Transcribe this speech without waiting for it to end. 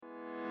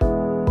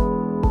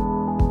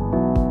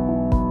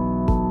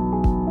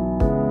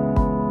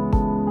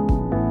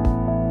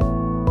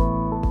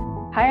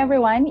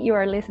everyone. You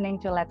are listening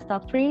to Let's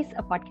Talk Trees,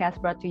 a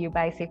podcast brought to you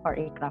by Sifar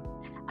Ikraf.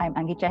 I'm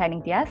Anggicha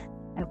Henning Tias,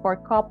 and for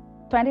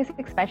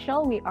COP26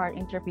 special, we are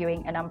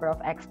interviewing a number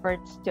of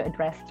experts to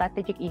address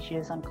strategic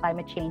issues on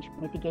climate change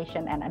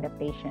mitigation and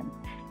adaptation.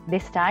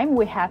 This time,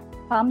 we have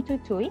Pham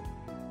Thuy,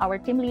 our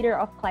team leader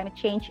of climate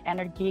change,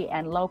 energy,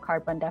 and low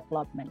carbon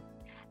development.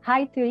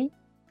 Hi, Thuy.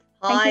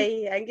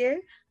 Hi, Angge.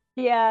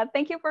 Yeah,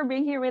 thank you for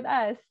being here with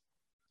us.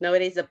 No,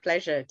 it is a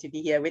pleasure to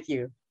be here with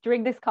you.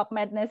 During this COP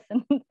madness,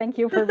 and thank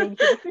you for being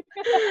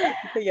here.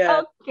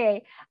 Yeah.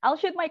 Okay, I'll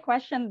shoot my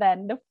question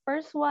then. The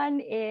first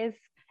one is,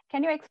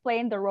 can you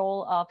explain the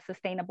role of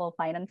sustainable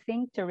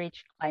financing to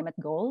reach climate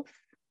goals?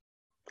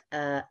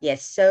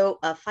 Yes, so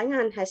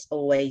finance has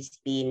always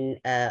been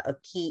a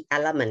key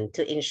element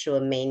to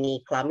ensure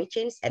many climate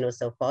change and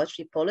also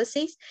forestry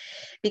policies,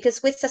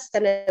 because with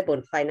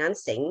sustainable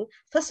financing,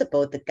 first of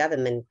all, the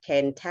government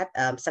can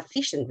have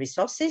sufficient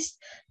resources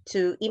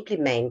to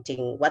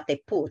implementing what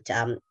they put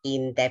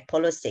in their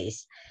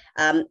policies.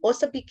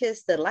 Also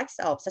because the likes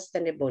of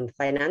sustainable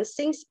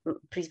financing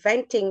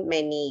preventing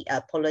many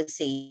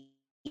policies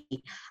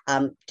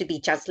to be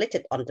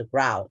translated on the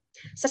ground.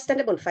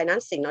 Sustainable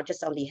financing not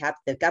just only have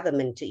the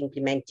government to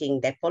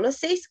implementing their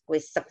policies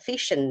with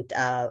sufficient,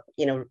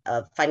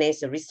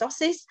 financial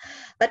resources,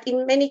 but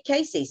in many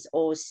cases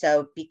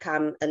also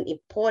become an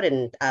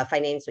important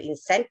financial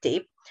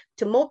incentive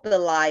to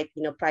mobilize,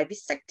 private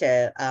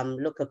sector,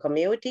 local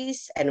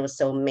communities, and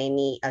also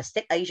many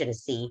state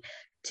agencies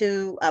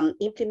to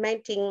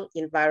implementing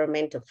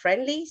environmental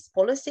friendly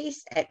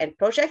policies and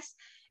projects,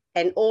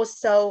 and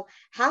also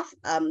have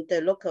the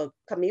local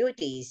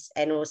communities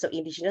and also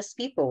indigenous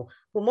people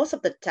who most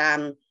of the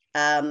time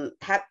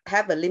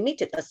have a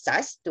limited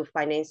access to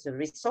financial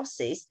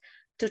resources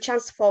to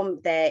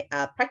transform their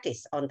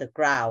practice on the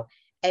ground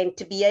and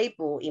to be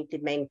able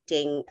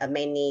implementing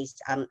many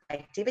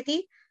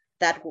activity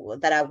that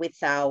are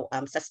without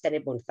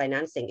sustainable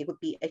financing. It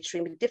would be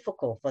extremely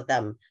difficult for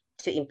them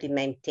to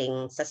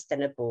implementing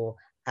sustainable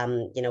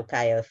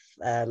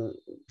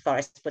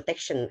forest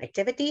protection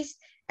activities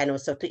and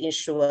also to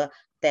ensure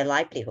their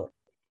livelihood.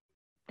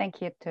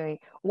 Thank you, Thuy.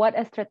 What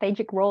a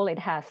strategic role it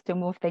has to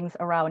move things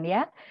around,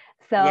 yeah?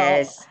 So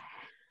yes.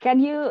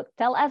 Can you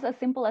tell us a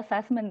simple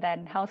assessment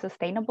then? How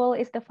sustainable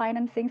is the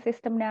financing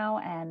system now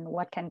and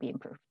what can be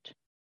improved?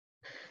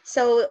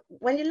 So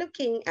when you're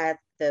looking at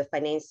the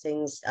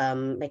financing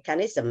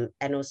mechanism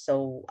and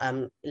also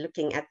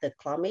looking at the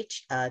climate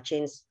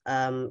change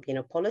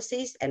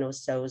policies and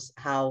also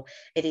how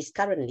it is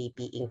currently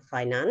being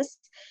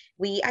financed,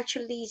 we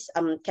actually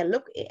can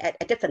look at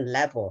a different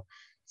level.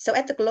 So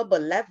at the global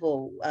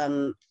level,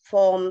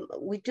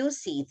 we do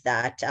see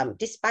that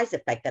despite the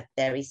fact that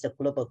there is a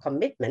global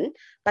commitment,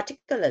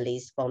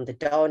 particularly from the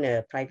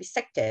donor, private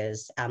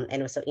sectors,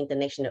 and also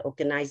international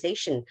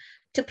organizations,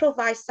 to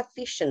provide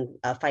sufficient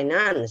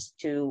finance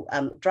to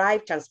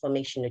drive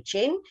transformational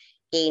change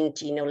in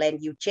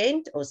land use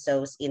change,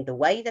 also in the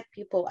way that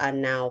people are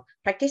now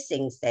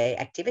practicing their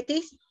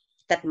activities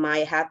that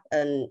might have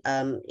an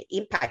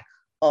impact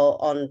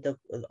on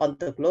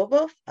the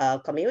global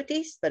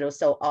communities, but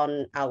also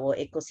on our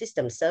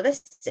ecosystem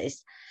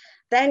services.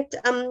 Then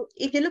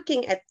if you're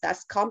looking at that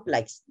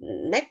complex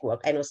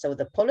network and also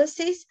the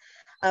policies,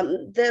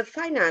 the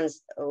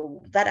finance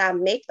that are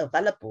made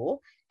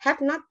available have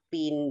not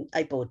been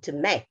able to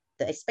meet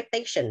the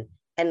expectation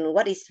and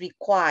what is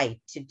required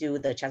to do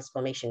the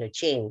transformational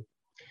change.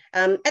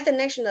 At the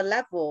national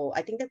level,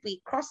 I think that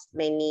we crossed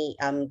many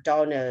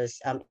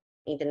donors,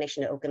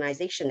 international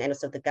organization, and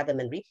also the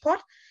government report,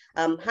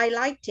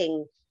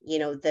 highlighting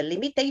the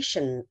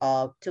limitation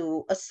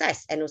to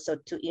assess and also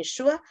to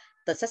ensure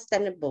the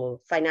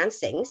sustainable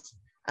financings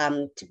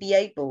to be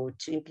able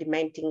to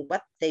implementing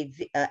what they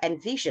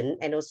envision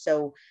and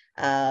also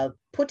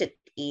put it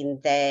in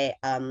their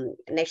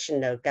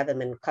national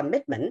government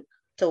commitment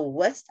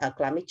towards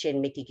climate change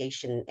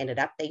mitigation and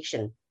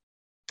adaptation.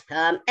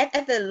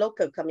 At the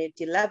local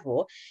community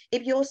level,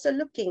 if you're also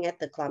looking at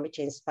the climate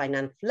change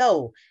finance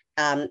flow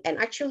and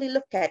actually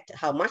look at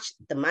how much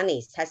the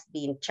money has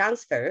been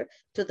transferred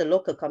to the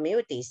local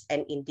communities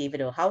and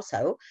individual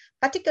households,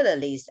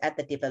 particularly at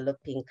the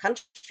developing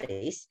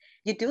countries,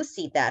 you do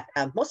see that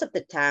most of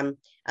the time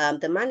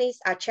the monies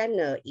are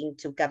channeled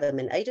into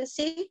government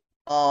agency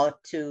or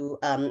to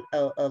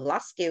a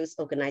large-scale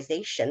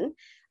organization,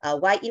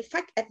 while in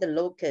fact at the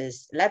local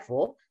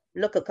level,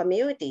 local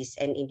communities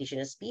and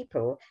indigenous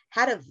people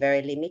had a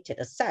very limited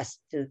access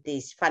to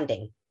this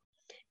funding.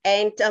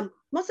 And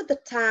most of the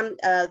time,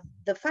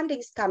 the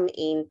fundings come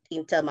in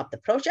terms of the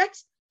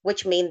projects,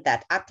 which means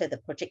that after the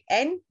project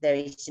ends, there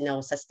is no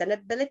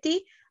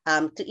sustainability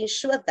to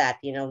ensure that,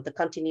 the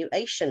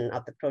continuation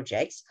of the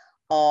projects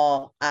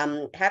or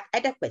have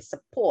adequate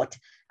support.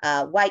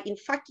 While in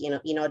fact,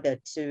 in order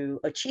to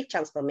achieve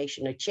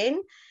transformational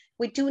change,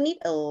 we do need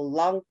a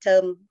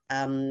long-term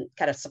kind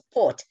of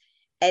support.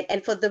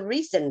 And for the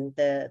reason,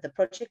 the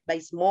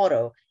project-based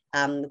model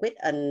with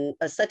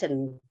a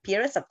certain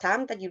periods of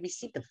time that you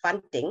receive the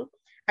funding,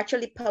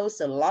 actually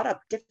pose a lot of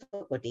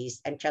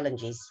difficulties and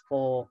challenges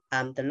for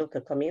the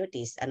local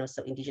communities and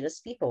also indigenous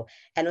people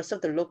and also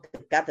the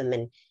local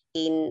government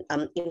in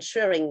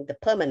ensuring the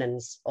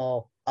permanence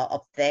of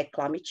their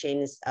climate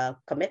change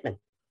commitment.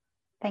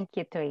 Thank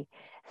you, Thuy.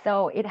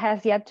 So it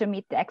has yet to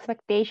meet the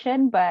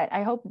expectation, but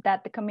I hope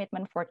that the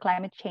commitment for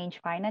climate change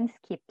finance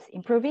keeps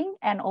improving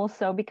and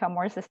also become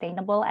more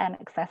sustainable and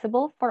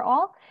accessible for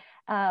all.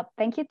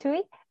 Thank you,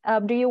 Thuy.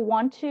 Do you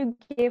want to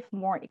give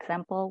more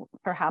example,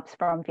 perhaps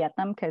from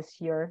Vietnam, because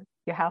you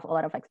have a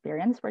lot of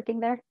experience working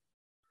there?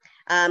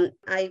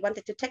 I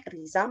wanted to take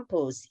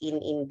examples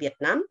in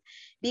Vietnam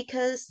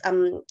because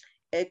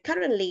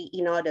currently,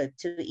 in order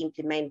to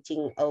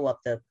implementing all of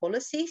the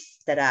policies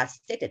that are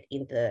stated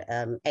in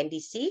the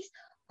NDCs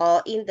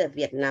or in the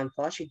Vietnam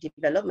Forestry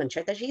Development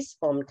Strategies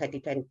from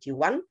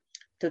 2021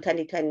 to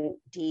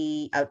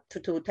 2020 to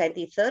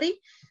 2030,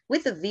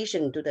 with a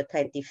vision to the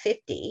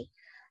 2050,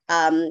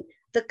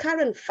 the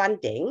current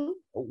funding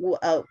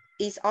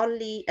is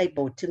only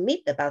able to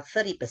meet about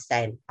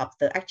 30% of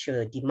the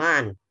actual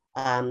demand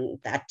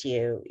that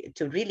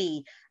to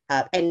really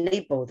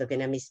enable the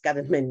Vietnamese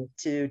government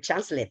to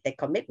translate their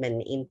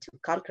commitment into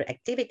concrete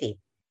activity.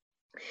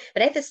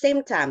 But at the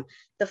same time,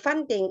 the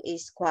funding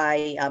is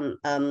quite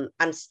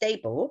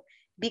unstable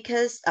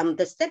because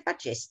the state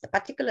budgets,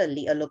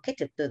 particularly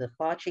allocated to the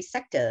forestry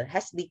sector,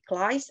 has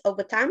declined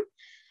over time.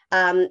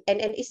 And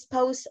it's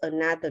posed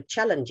another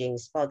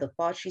challenges for the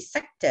forestry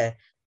sector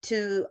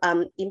to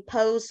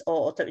impose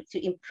or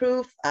to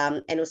improve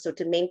and also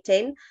to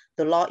maintain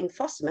the law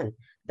enforcement,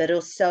 but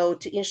also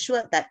to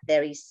ensure that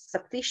there is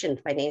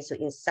sufficient financial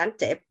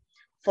incentive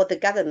for the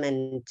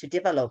government to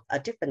develop a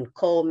different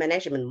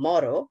co-management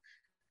model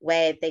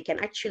where they can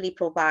actually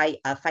provide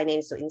a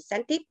financial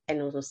incentive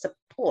and also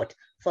support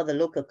for the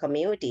local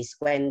communities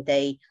when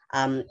they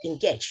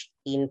engage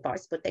in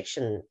forest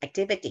protection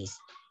activities.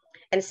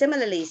 And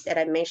similarly, as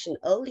I mentioned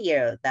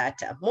earlier, that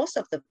most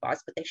of the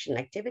forest protection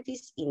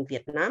activities in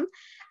Vietnam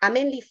are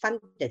mainly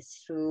funded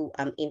through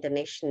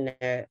international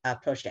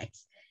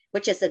projects,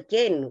 which is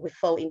again, we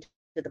fall into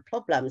the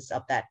problems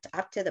of that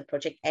after the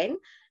project end,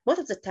 most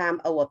of the time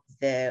all of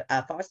the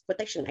forest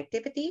protection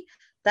activity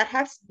that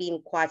has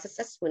been quite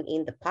successful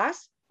in the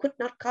past could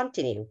not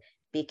continue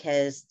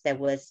because there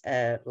was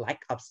a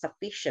lack of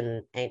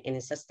sufficient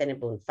and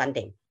sustainable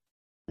funding.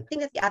 I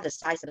think that the other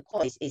side of the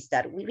coin is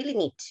that we really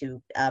need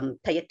to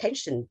pay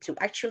attention to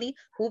actually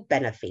who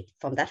benefit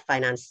from that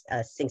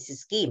financing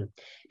scheme,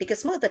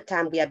 because most of the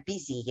time we are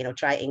busy,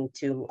 trying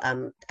to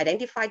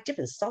identify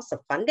different sources of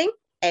funding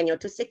and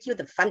to secure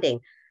the funding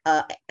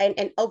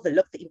and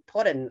overlook the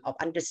importance of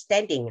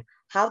understanding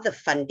how the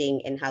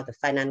funding and how the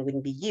finance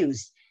will be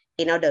used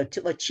in order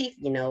to achieve,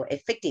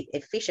 effective,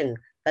 efficient,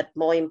 but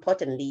more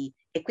importantly,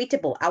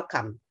 equitable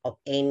outcome of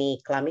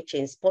any climate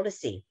change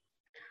policy.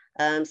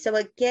 So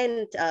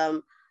again,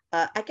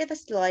 I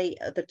guess like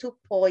the 2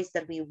 points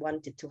that we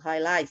wanted to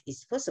highlight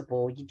is, first of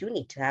all, you do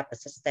need to have a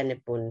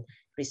sustainable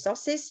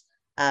resources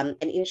and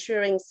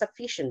ensuring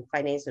sufficient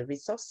financial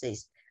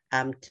resources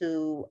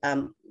to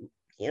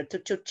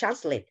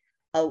translate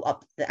all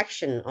of the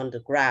action on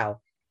the ground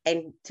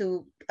and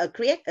to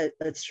create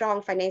a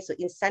strong financial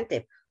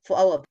incentive for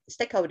our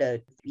stakeholder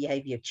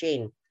behavior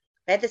change.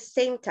 But at the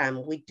same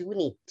time, we do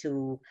need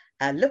to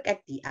look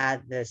at the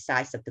other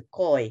sides of the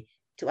coin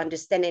to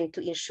understand and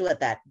to ensure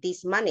that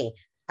this money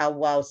are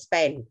well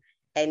spent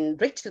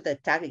and reach to the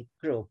target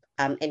group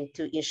and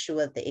to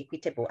ensure the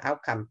equitable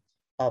outcome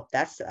of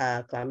that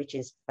climate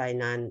change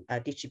finance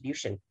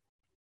distribution.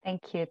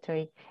 Thank you,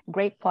 Thuy.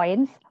 Great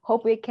points.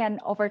 Hope we can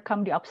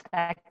overcome the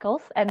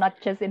obstacles, and not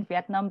just in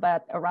Vietnam,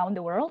 but around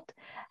the world.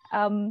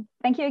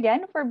 Thank you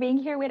again for being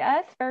here with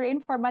us. Very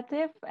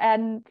informative.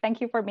 And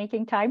thank you for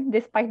making time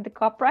despite the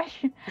COP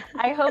rush.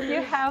 I hope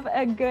you have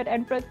a good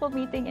and fruitful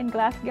meeting in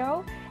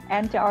Glasgow.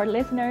 And to our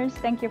listeners,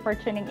 thank you for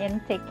tuning in.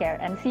 Take care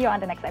and see you on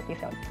the next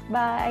episode.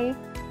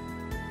 Bye.